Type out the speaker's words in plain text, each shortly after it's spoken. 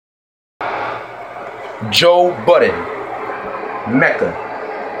Joe Budden, Meca,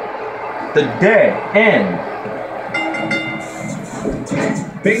 the dead end.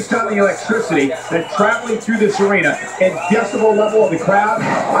 Based on the electricity that's traveling through this arena and decibel level of the crowd,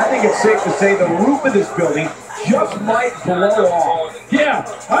 I think it's safe to say the roof of this building just might blow off. Yeah,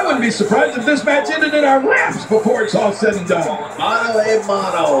 I wouldn't be surprised if this match ended in our laps before it's all said and done. Mano a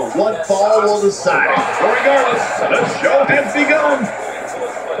mano, one fall will decide it. Well, regardless, the show has begun.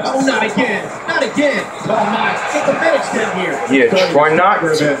 Oh, not again, not again. Oh my, get the medics down here. Yeah, try not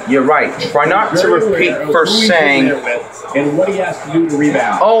to, you're right. Try not to repeat first saying, and what he has to do to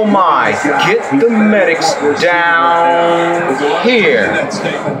rebound. oh my, get the medics down here.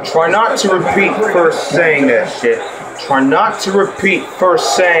 Try not to repeat first saying that shit. Try not to repeat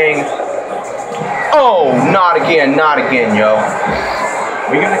first saying, oh, not again, yo.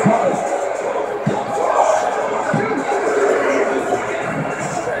 We got a call.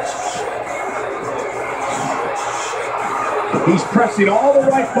 He's pressing all the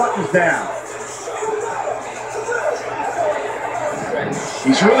right buttons down.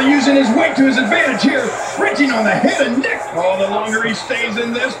 He's really using his weight to his advantage here, wrenching on the head and neck. Oh, the longer he stays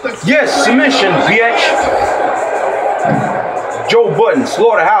in this, the yes, submission, bitch. Joe Budden,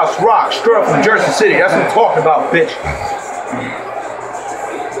 Slaughterhouse Rock, straight up from Jersey City. That's what I'm talking about, bitch.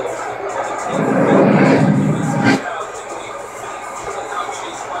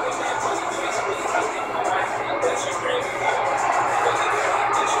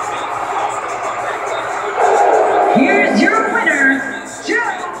 Here's your winner, Joe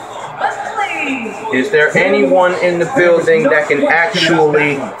Budden. Is there anyone in the building that can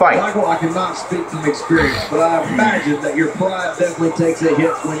actually fight? Michael, I cannot speak from experience, but I imagine that your pride definitely takes a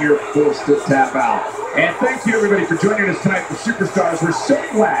hit when you're forced to tap out. And thank you, everybody, for joining us tonight for Superstars. We're so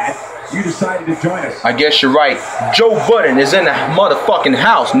glad you decided to join us. I guess you're right. Joe Budden is in the motherfucking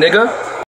house, nigga.